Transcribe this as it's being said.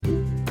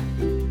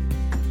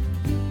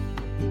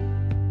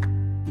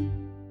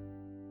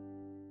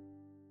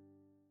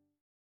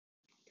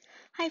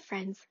Hi,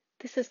 friends.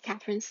 This is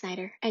Katherine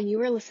Snyder, and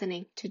you are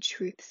listening to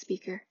Truth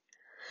Speaker.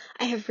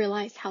 I have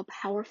realized how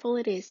powerful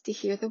it is to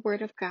hear the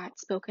Word of God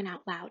spoken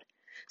out loud.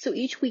 So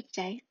each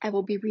weekday, I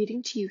will be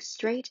reading to you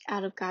straight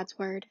out of God's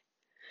Word.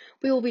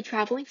 We will be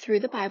traveling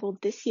through the Bible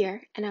this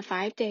year in a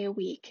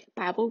 5-day-a-week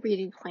Bible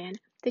reading plan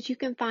that you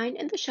can find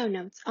in the show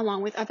notes,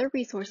 along with other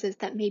resources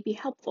that may be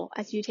helpful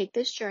as you take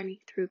this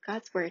journey through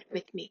God's Word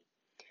with me.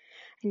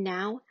 And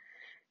now,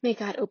 may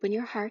God open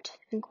your heart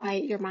and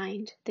quiet your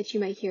mind that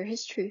you may hear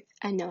His truth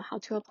and know how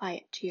to apply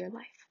it to your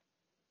life.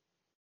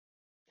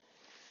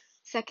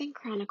 2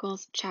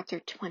 Chronicles chapter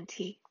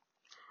 20.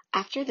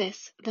 After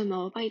this, the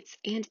Moabites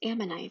and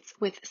Ammonites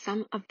with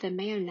some of the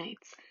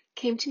Maonites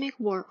came to make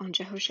war on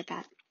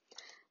Jehoshaphat.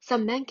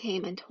 Some men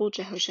came and told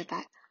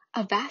Jehoshaphat,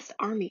 "A vast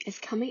army is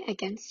coming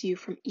against you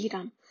from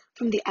Edom,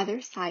 from the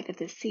other side of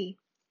the sea.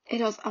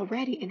 It is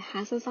already in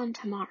Hazazon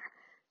Tamar,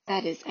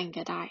 that is,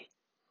 En-gedi."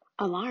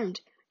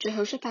 Alarmed,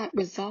 Jehoshaphat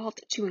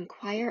resolved to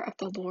inquire of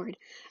the Lord,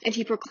 and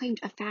he proclaimed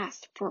a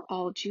fast for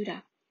all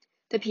Judah.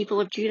 The people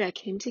of Judah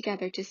came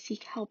together to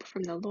seek help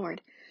from the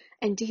Lord.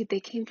 Indeed, they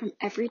came from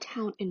every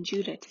town in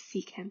Judah to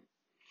seek him.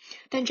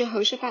 Then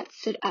Jehoshaphat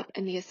stood up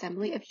in the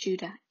assembly of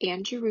Judah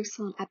and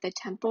Jerusalem at the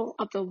temple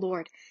of the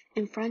Lord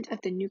in front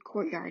of the new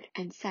courtyard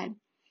and said,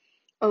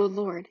 "O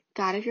Lord,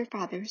 God of your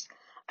fathers,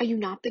 are you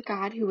not the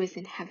God who is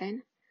in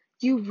heaven?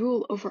 You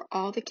rule over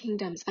all the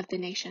kingdoms of the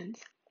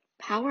nations.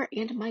 Power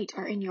and might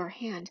are in your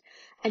hand,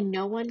 and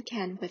no one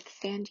can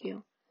withstand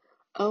you.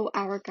 O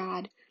our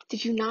God,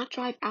 did you not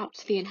drive out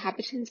the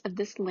inhabitants of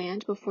this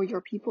land before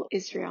your people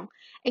Israel,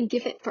 and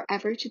give it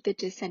forever to the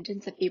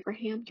descendants of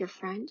Abraham, your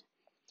friend?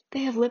 They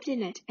have lived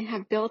in it and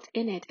have built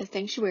in it a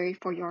sanctuary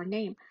for your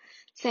name,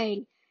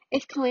 saying,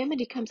 'If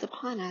calamity comes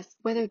upon us,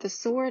 whether the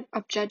sword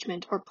of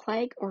judgment or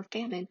plague or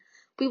famine,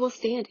 we will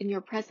stand in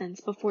your presence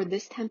before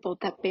this temple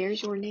that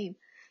bears your name,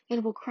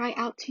 and will cry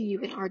out to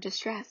you in our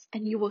distress,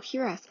 and you will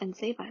hear us and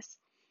save us.'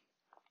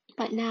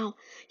 But now,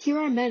 here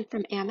are men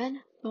from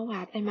Ammon,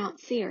 Moab, and Mount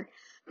Seir,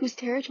 whose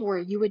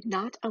territory you would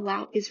not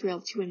allow Israel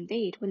to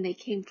invade when they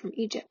came from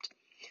Egypt.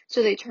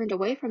 So they turned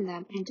away from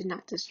them and did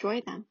not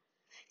destroy them.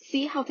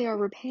 See how they are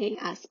repaying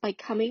us by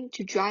coming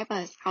to drive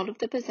us out of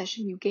the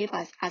possession you gave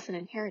us as an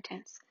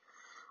inheritance.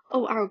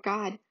 O our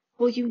God,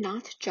 will you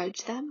not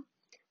judge them?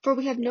 For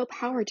we have no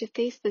power to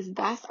face this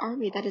vast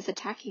army that is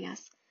attacking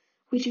us.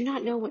 We do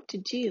not know what to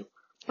do,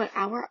 but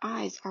our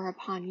eyes are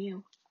upon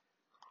you."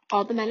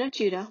 All the men of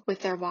Judah,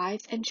 with their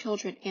wives and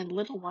children and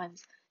little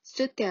ones,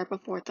 stood there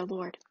before the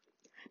Lord.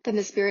 Then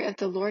the Spirit of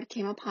the Lord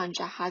came upon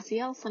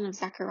Jahaziel, son of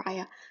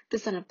Zechariah, the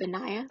son of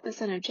Benaiah, the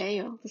son of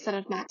Jael, the son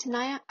of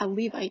Mattaniah, a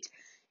Levite,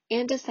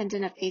 and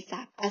descendant of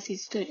Asaph, as he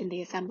stood in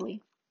the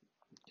assembly.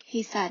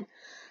 He said,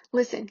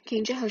 "Listen,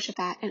 King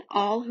Jehoshaphat, and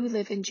all who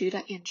live in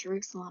Judah and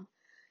Jerusalem.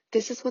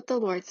 This is what the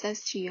Lord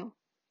says to you.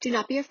 Do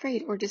not be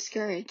afraid or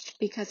discouraged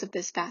because of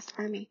this vast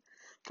army,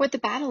 for the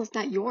battle is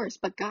not yours,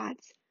 but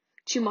God's.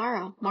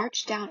 Tomorrow,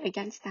 march down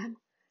against them.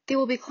 They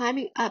will be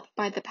climbing up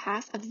by the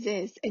pass of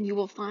Ziz, and you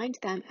will find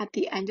them at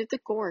the end of the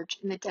gorge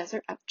in the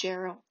desert of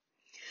Jeruel.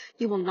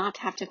 You will not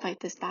have to fight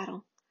this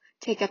battle.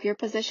 Take up your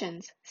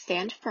positions,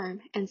 stand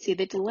firm, and see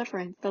the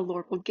deliverance the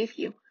Lord will give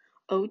you,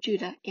 O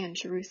Judah and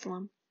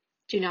Jerusalem.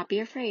 Do not be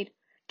afraid.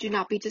 Do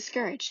not be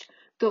discouraged.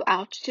 Go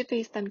out to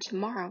face them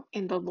tomorrow,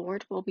 and the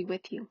Lord will be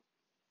with you."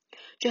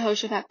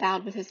 Jehoshaphat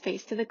bowed with his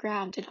face to the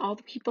ground, and all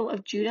the people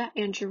of Judah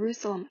and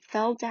Jerusalem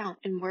fell down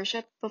in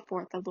worship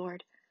before the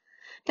Lord.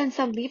 Then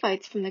some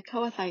Levites from the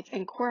Kohathites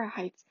and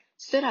Korahites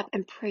stood up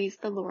and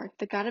praised the Lord,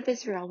 the God of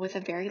Israel, with a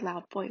very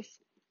loud voice.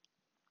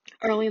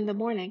 Early in the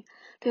morning,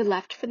 they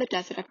left for the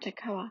desert of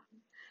Tekoa.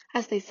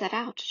 As they set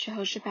out,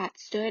 Jehoshaphat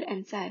stood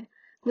and said,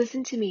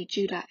 "Listen to me,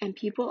 Judah and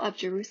people of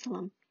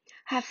Jerusalem.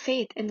 Have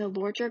faith in the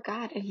Lord your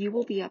God, and you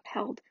will be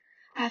upheld.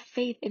 Have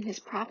faith in his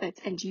prophets,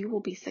 and you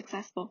will be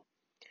successful."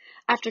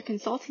 After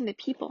consulting the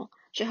people,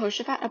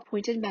 Jehoshaphat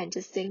appointed men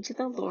to sing to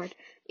the Lord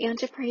and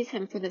to praise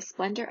him for the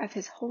splendor of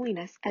his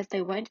holiness as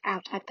they went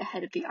out at the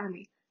head of the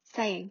army,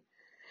 saying,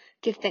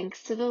 "Give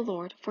thanks to the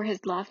Lord, for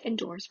his love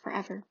endures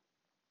forever."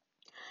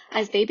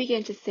 As they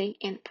began to sing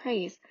and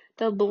praise,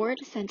 the Lord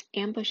sent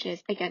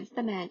ambushes against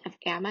the men of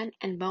Ammon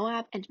and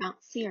Moab and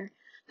Mount Seir,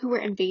 who were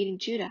invading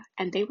Judah,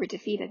 and they were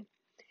defeated.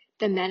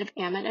 The men of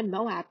Ammon and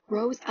Moab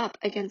rose up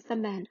against the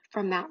men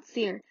from Mount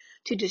Seir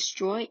to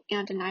destroy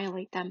and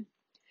annihilate them.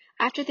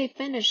 After they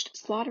finished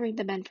slaughtering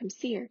the men from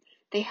Seir,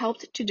 they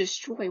helped to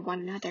destroy one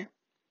another.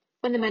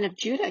 When the men of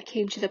Judah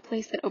came to the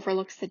place that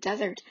overlooks the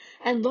desert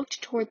and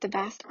looked toward the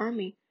vast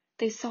army,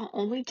 they saw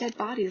only dead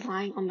bodies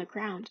lying on the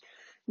ground.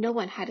 No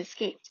one had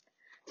escaped.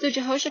 So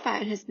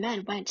Jehoshaphat and his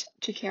men went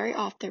to carry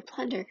off their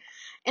plunder,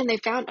 and they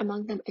found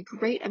among them a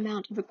great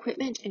amount of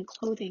equipment and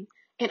clothing,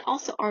 and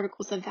also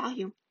articles of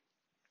value,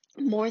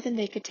 more than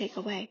they could take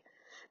away.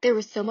 There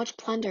was so much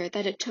plunder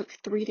that it took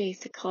 3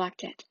 days to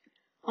collect it.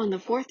 On the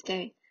 4th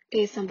day,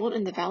 they assembled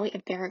in the valley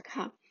of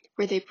Berakah,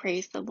 where they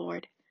praised the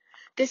Lord.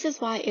 This is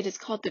why it is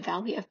called the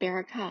Valley of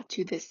Berakah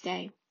to this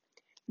day.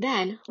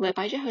 Then, led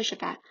by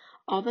Jehoshaphat,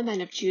 all the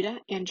men of Judah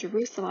and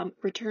Jerusalem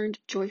returned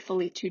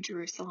joyfully to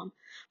Jerusalem,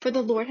 for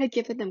the Lord had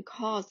given them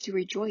cause to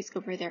rejoice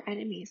over their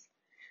enemies.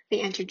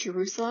 They entered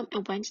Jerusalem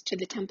and went to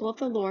the temple of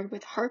the Lord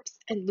with harps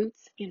and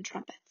lutes and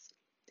trumpets.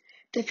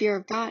 The fear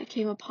of God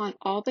came upon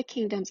all the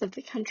kingdoms of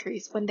the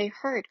countries when they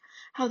heard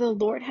how the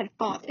Lord had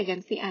fought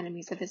against the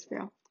enemies of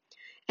Israel.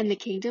 And the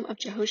kingdom of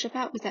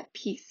Jehoshaphat was at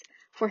peace,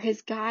 for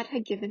his God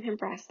had given him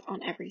rest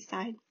on every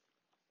side.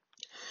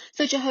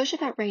 So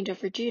Jehoshaphat reigned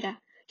over Judah.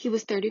 He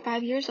was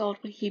 35 years old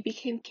when he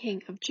became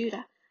king of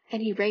Judah,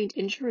 and he reigned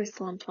in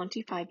Jerusalem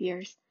 25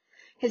 years.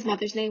 His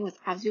mother's name was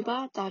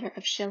Azubah, daughter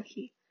of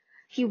Shilhi.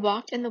 He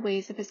walked in the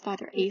ways of his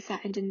father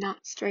Asa and did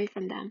not stray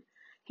from them.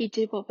 He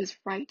did what was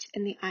right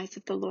in the eyes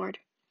of the Lord.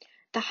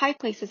 The high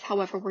places,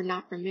 however, were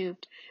not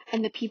removed,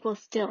 and the people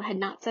still had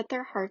not set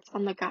their hearts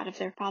on the God of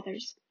their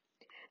fathers.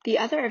 The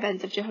other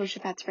events of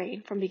Jehoshaphat's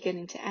reign, from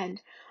beginning to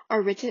end,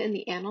 are written in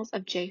the annals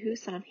of Jehu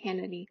son of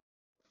Hanani,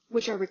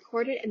 which are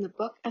recorded in the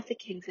book of the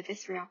kings of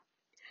Israel.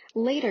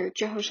 Later,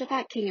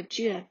 Jehoshaphat king of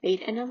Judah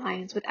made an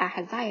alliance with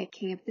Ahaziah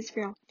king of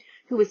Israel,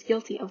 who was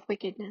guilty of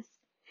wickedness.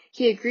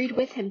 He agreed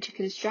with him to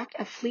construct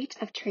a fleet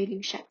of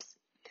trading ships.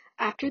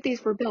 After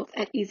these were built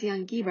at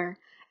Ezion-Geber,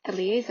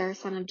 Eleazar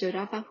son of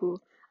Jodavahu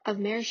of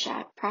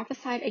Mareshah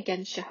prophesied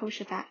against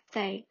Jehoshaphat,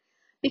 saying,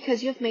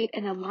 "Because you have made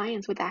an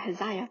alliance with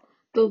Ahaziah,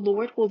 the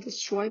Lord will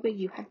destroy what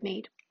you have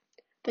made."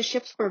 The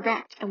ships were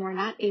wrecked and were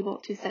not able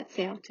to set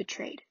sail to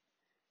trade.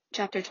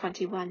 Chapter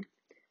 21.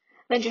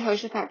 Then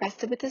Jehoshaphat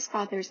rested with his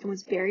fathers and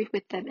was buried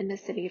with them in the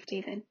city of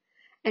David.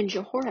 And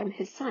Jehoram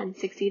his son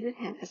succeeded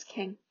him as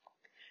king.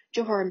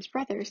 Jehoram's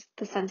brothers,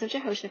 the sons of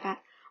Jehoshaphat,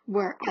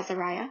 were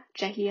Azariah,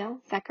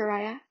 Jehiel,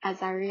 Zechariah,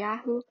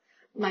 Azariahu,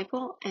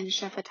 Michael, and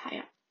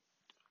Shephatiah.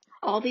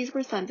 All these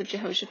were sons of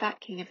Jehoshaphat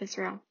king of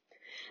Israel.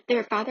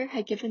 Their father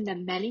had given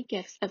them many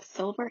gifts of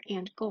silver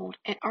and gold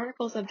and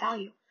articles of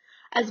value,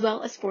 as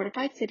well as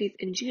fortified cities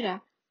in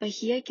Judah, but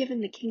he had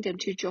given the kingdom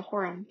to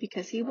Jehoram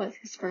because he was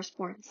his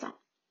firstborn son.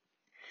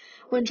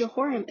 When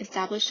Jehoram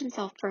established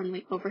himself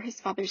firmly over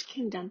his father's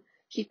kingdom,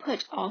 he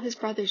put all his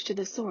brothers to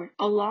the sword,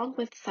 along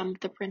with some of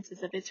the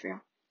princes of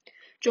Israel.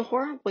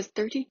 Jehoram was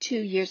 32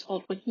 years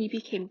old when he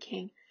became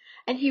king,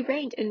 and he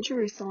reigned in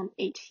Jerusalem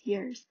 8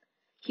 years.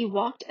 He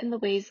walked in the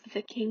ways of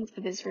the kings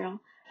of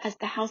Israel, as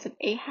the house of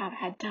Ahab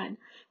had done,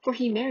 for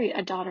he married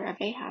a daughter of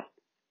Ahab.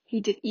 He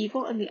did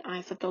evil in the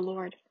eyes of the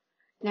Lord.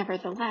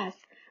 Nevertheless,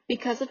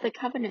 because of the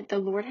covenant the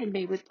Lord had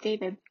made with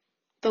David,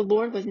 the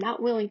Lord was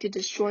not willing to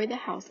destroy the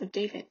house of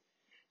David.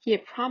 He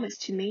had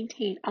promised to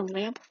maintain a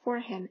lamp for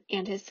him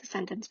and his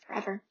descendants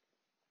forever.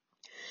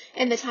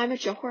 In the time of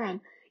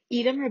Jehoram,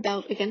 Edom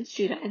rebelled against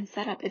Judah and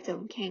set up its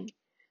own king.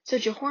 So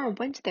Jehoram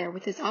went there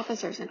with his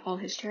officers and all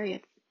his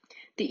chariots.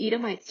 The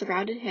Edomites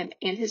surrounded him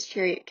and his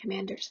chariot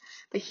commanders,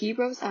 but he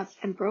rose up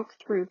and broke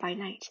through by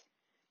night.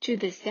 To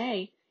this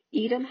day,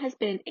 Edom has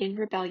been in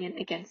rebellion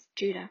against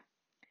Judah.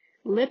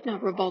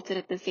 Libnah revolted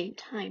at the same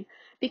time,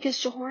 because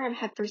Jehoram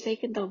had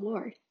forsaken the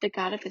Lord, the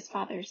God of his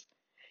fathers.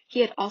 He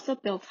had also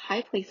built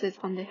high places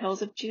on the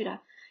hills of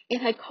Judah,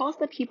 and had caused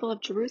the people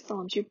of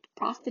Jerusalem to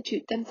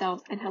prostitute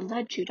themselves and had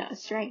led Judah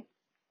astray.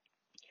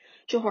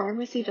 Jehoram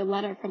received a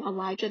letter from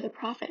Elijah the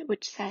prophet,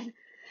 which said,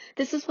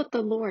 "This is what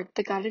the Lord,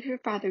 the God of your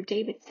father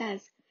David,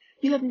 says.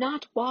 You have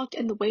not walked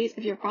in the ways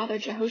of your father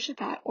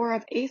Jehoshaphat or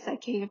of Asa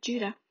king of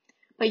Judah,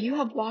 but you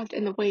have walked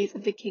in the ways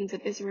of the kings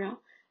of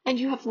Israel, and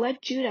you have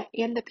led Judah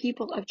and the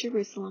people of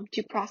Jerusalem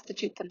to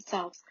prostitute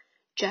themselves,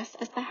 just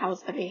as the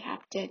house of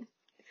Ahab did.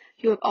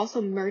 You have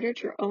also murdered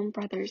your own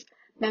brothers,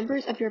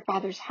 members of your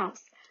father's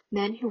house,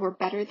 men who were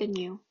better than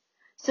you.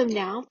 So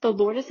now the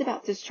Lord is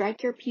about to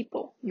strike your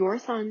people, your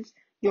sons,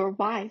 your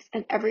wives,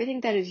 and everything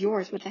that is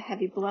yours with a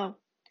heavy blow.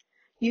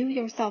 You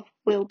yourself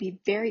will be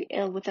very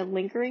ill with a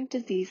lingering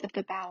disease of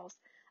the bowels,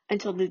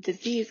 until the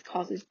disease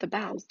causes the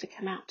bowels to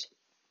come out."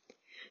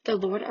 The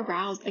Lord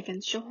aroused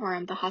against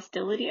Jehoram the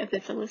hostility of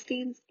the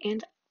Philistines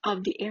and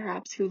of the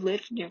Arabs who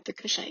lived near the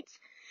Cushites.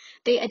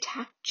 They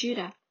attacked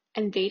Judah,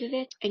 invaded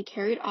it, and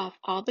carried off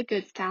all the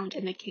goods found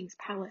in the king's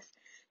palace,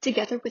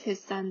 together with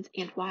his sons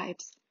and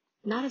wives.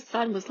 Not a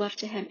son was left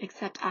to him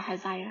except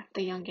Ahaziah,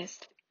 the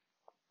youngest.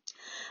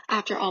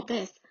 After all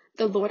this,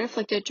 the Lord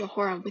afflicted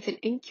Jehoram with an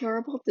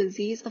incurable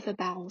disease of the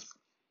bowels.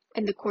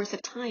 In the course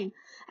of time,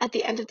 at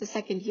the end of the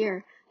 2nd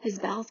year, his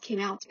bowels came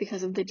out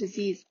because of the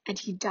disease, and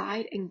he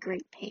died in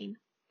great pain.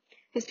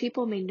 His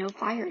people made no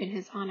fire in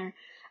his honor,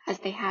 as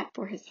they had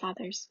for his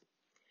fathers.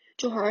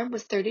 Jehoram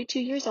was 32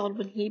 years old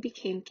when he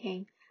became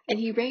king, and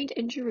he reigned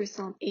in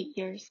Jerusalem 8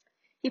 years.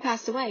 He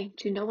passed away,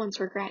 to no one's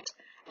regret,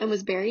 and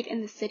was buried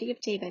in the city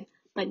of David,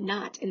 but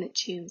not in the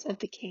tombs of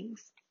the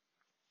kings.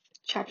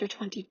 Chapter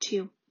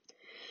 22.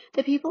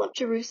 The people of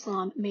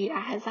Jerusalem made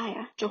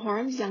Ahaziah,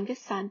 Jehoram's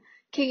youngest son,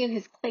 king in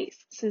his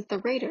place, since the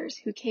raiders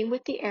who came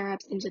with the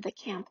Arabs into the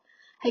camp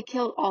had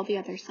killed all the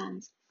other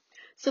sons.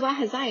 So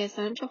Ahaziah,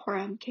 son of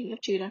Jehoram, king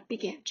of Judah,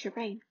 began to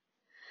reign.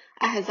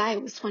 Ahaziah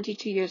was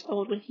 22 years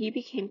old when he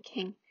became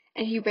king,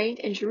 and he reigned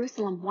in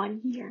Jerusalem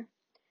 1 year.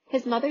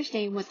 His mother's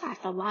name was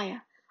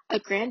Athaliah, a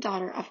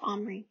granddaughter of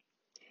Omri.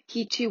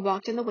 He too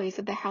walked in the ways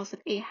of the house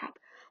of Ahab,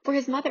 for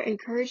his mother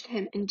encouraged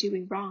him in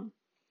doing wrong.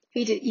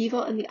 He did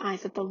evil in the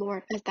eyes of the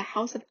Lord, as the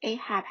house of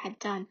Ahab had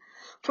done,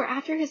 for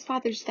after his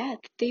father's death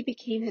they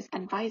became his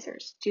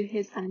advisers to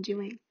his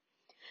undoing.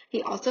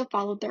 He also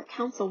followed their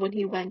counsel when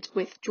he went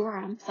with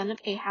Joram, son of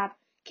Ahab,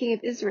 king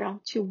of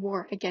Israel, to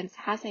war against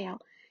Hazael,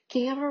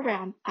 king of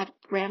Aram, at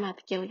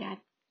Ramoth-Gilead.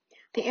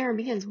 The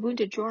Arameans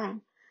wounded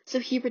Joram, so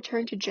he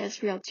returned to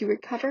Jezreel to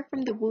recover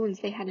from the wounds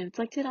they had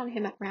inflicted on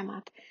him at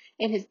Ramoth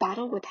in his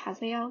battle with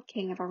Hazael,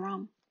 king of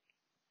Aram.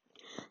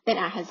 Then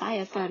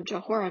Ahaziah, son of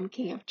Jehoram,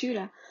 king of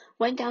Judah,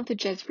 went down to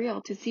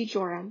Jezreel to see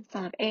Joram,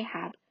 son of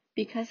Ahab,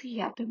 because he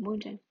had been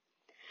wounded.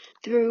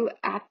 Through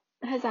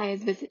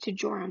Ahaziah's visit to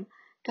Joram,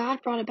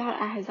 God brought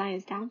about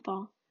Ahaziah's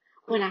downfall.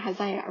 When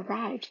Ahaziah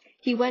arrived,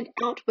 he went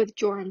out with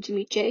Joram to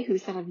meet Jehu,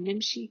 son of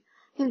Nimshi,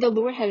 whom the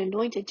Lord had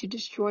anointed to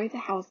destroy the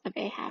house of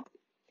Ahab.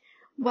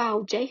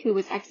 While Jehu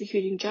was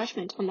executing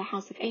judgment on the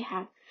house of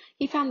Ahab,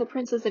 he found the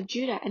princes of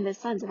Judah and the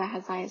sons of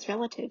Ahaziah's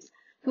relatives,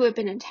 who had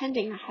been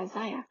attending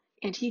Ahaziah,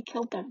 and he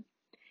killed them.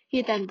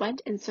 He then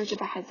went in search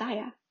of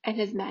Ahaziah, and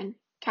his men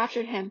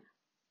captured him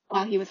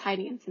while he was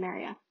hiding in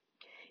Samaria.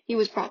 He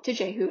was brought to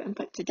Jehu and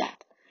put to death.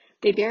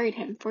 They buried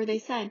him, for they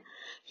said,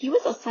 "He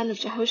was a son of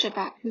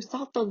Jehoshaphat who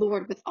sought the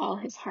Lord with all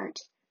his heart."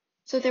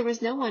 So there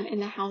was no one in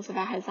the house of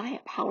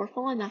Ahaziah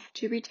powerful enough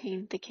to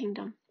retain the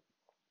kingdom.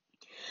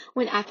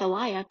 When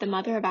Athaliah, the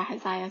mother of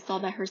Ahaziah, saw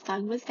that her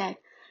son was dead,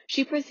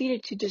 she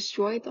proceeded to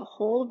destroy the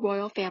whole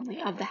royal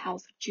family of the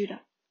house of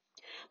Judah.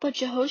 But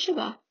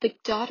Jehosheba, the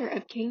daughter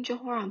of King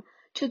Jehoram,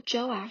 took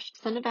Joash,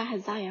 son of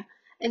Ahaziah,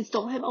 and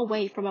stole him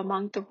away from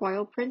among the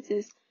royal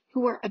princes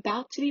who were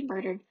about to be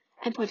murdered,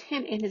 and put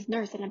him and his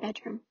nurse in a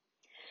bedroom.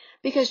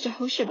 Because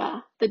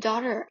Jehosheba, the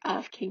daughter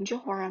of King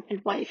Jehoram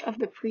and wife of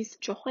the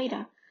priest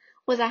Jehoiada,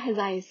 was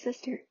Ahaziah's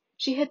sister,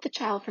 she hid the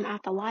child from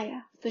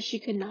Athaliah, so she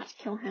could not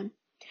kill him.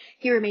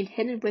 He remained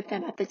hidden with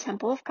them at the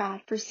temple of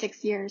God for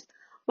 6 years,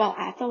 while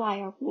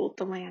Athaliah ruled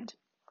the land.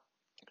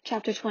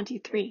 Chapter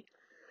 23.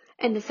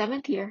 In the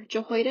 7th year,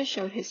 Jehoiada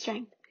showed his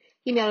strength.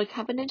 He made a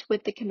covenant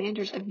with the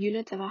commanders of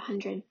units of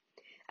 100,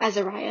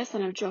 Azariah,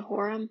 son of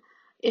Jehoram,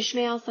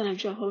 Ishmael, son of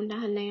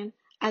Jehohanan,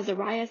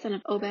 Azariah, son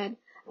of Obed,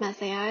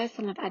 Maaseiah,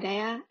 son of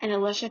Adaiah, and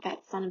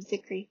Elishaphat, son of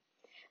Zichri.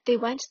 They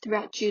went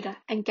throughout Judah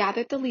and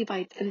gathered the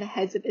Levites and the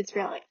heads of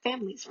Israelite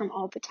families from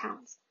all the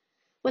towns.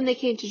 When they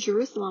came to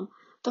Jerusalem,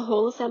 the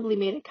whole assembly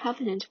made a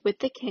covenant with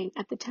the king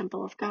at the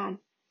temple of God.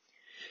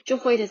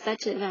 Jehoiada said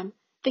to them,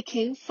 "The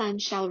king's son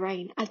shall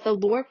reign, as the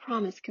Lord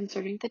promised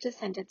concerning the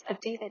descendants of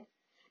David.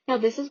 Now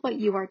this is what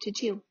you are to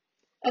do.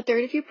 A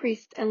third of you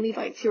priests and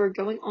Levites who are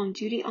going on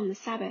duty on the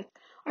Sabbath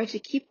are to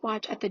keep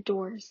watch at the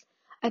doors,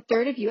 a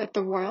third of you at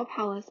the royal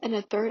palace, and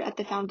a third at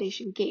the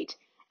foundation gate,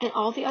 and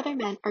all the other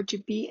men are to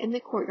be in the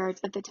courtyards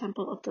of the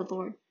temple of the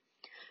Lord.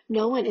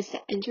 No one is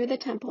to enter the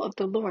temple of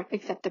the Lord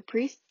except the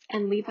priests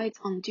and Levites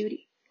on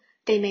duty.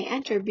 They may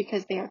enter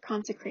because they are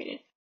consecrated,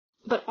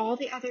 but all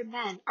the other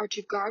men are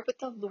to guard what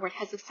the Lord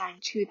has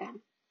assigned to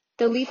them.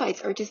 The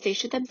Levites are to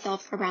station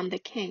themselves around the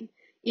king,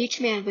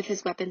 each man with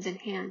his weapons in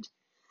hand.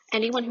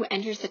 Anyone who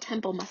enters the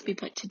temple must be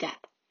put to death.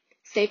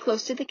 Stay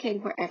close to the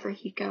king wherever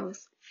he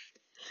goes."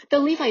 The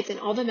Levites and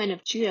all the men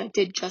of Judah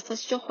did just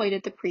as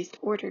Jehoiada the priest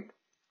ordered.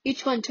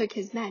 Each one took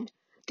his men,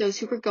 those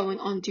who were going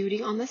on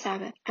duty on the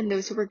Sabbath and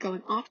those who were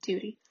going off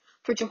duty,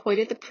 for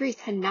Jehoiada the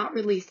priest had not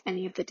released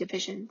any of the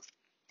divisions.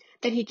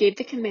 Then he gave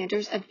the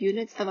commanders of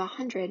units of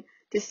 100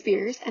 the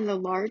spears and the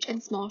large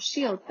and small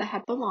shields that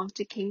had belonged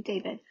to King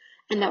David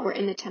and that were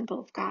in the temple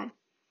of God.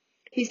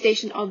 He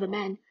stationed all the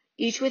men,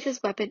 each with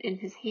his weapon in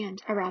his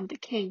hand, around the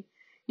king,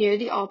 near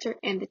the altar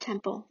and the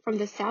temple, from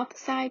the south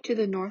side to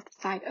the north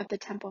side of the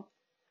temple.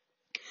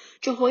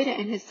 Jehoiada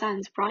and his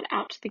sons brought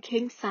out the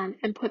king's son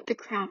and put the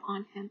crown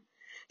on him.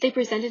 They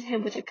presented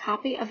him with a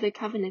copy of the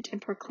covenant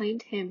and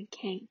proclaimed him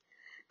king.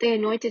 They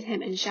anointed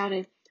him and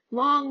shouted,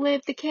 "Long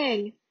live the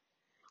king!"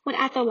 When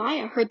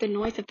Athaliah heard the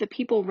noise of the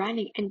people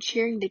running and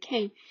cheering the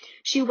king,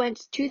 she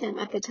went to them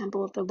at the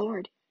temple of the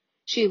Lord.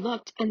 She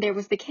looked, and there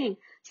was the king,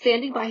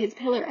 standing by his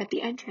pillar at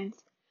the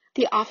entrance.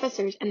 The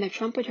officers and the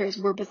trumpeters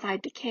were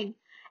beside the king,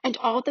 and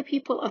all the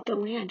people of the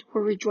land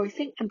were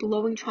rejoicing and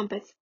blowing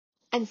trumpets,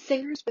 and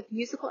singers with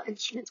musical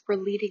instruments were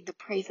leading the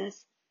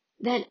praises.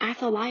 Then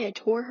Athaliah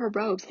tore her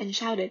robes and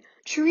shouted,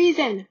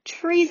 "Treason!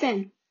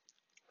 Treason!"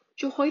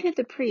 Jehoiada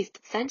the priest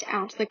sent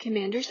out the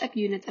commanders of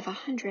units of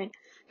 100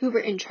 who were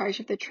in charge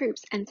of the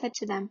troops and said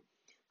to them,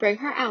 "Bring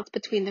her out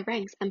between the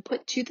ranks and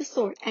put to the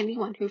sword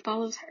anyone who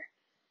follows her."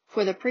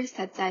 For the priest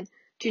had said,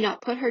 "Do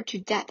not put her to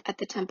death at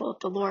the temple of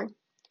the Lord."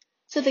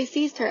 So they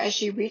seized her as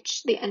she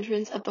reached the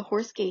entrance of the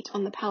horse gate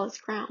on the palace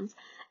grounds,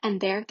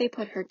 and there they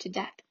put her to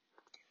death.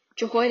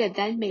 Jehoiada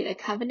then made a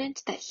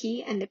covenant that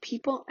he and the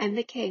people and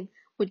the king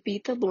would be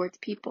the Lord's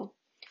people.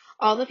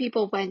 All the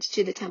people went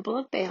to the temple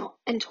of Baal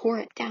and tore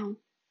it down.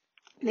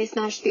 They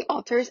smashed the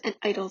altars and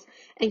idols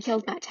and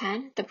killed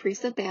Mattan, the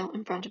priest of Baal,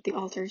 in front of the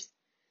altars.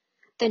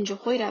 Then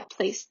Jehoiada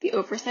placed the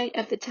oversight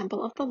of the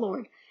temple of the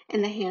Lord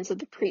in the hands of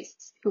the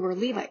priests, who were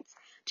Levites,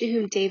 to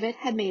whom David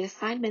had made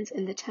assignments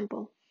in the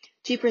temple,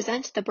 to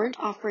present the burnt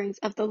offerings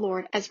of the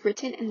Lord as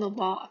written in the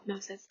law of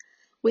Moses,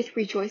 with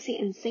rejoicing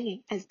and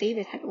singing, as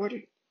David had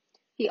ordered.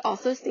 He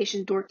also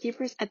stationed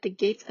doorkeepers at the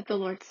gates of the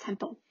Lord's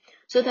temple,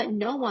 so that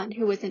no one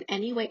who was in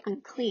any way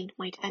unclean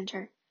might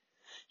enter.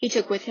 He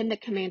took with him the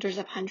commanders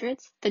of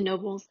hundreds, the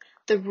nobles,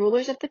 the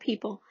rulers of the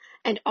people,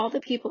 and all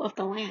the people of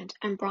the land,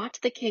 and brought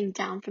the king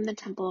down from the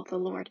temple of the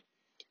Lord.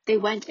 They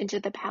went into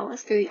the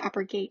palace through the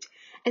upper gate,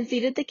 and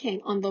seated the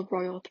king on the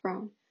royal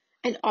throne.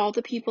 And all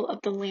the people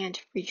of the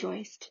land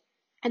rejoiced.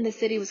 And the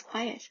city was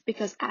quiet,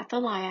 because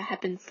Athaliah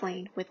had been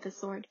slain with the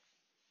sword.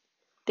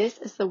 This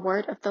is the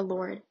word of the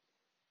Lord.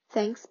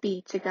 Thanks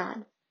be to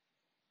God.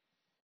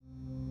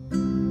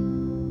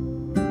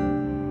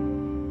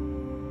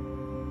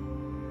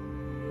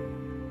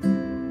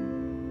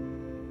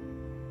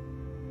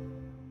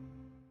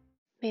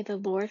 May the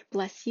Lord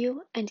bless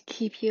you and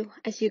keep you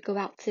as you go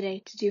out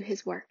today to do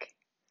his work.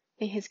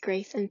 May his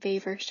grace and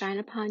favor shine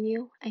upon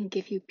you and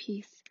give you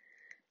peace.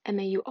 And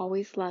may you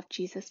always love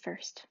Jesus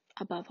first,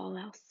 above all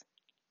else.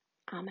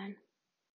 Amen.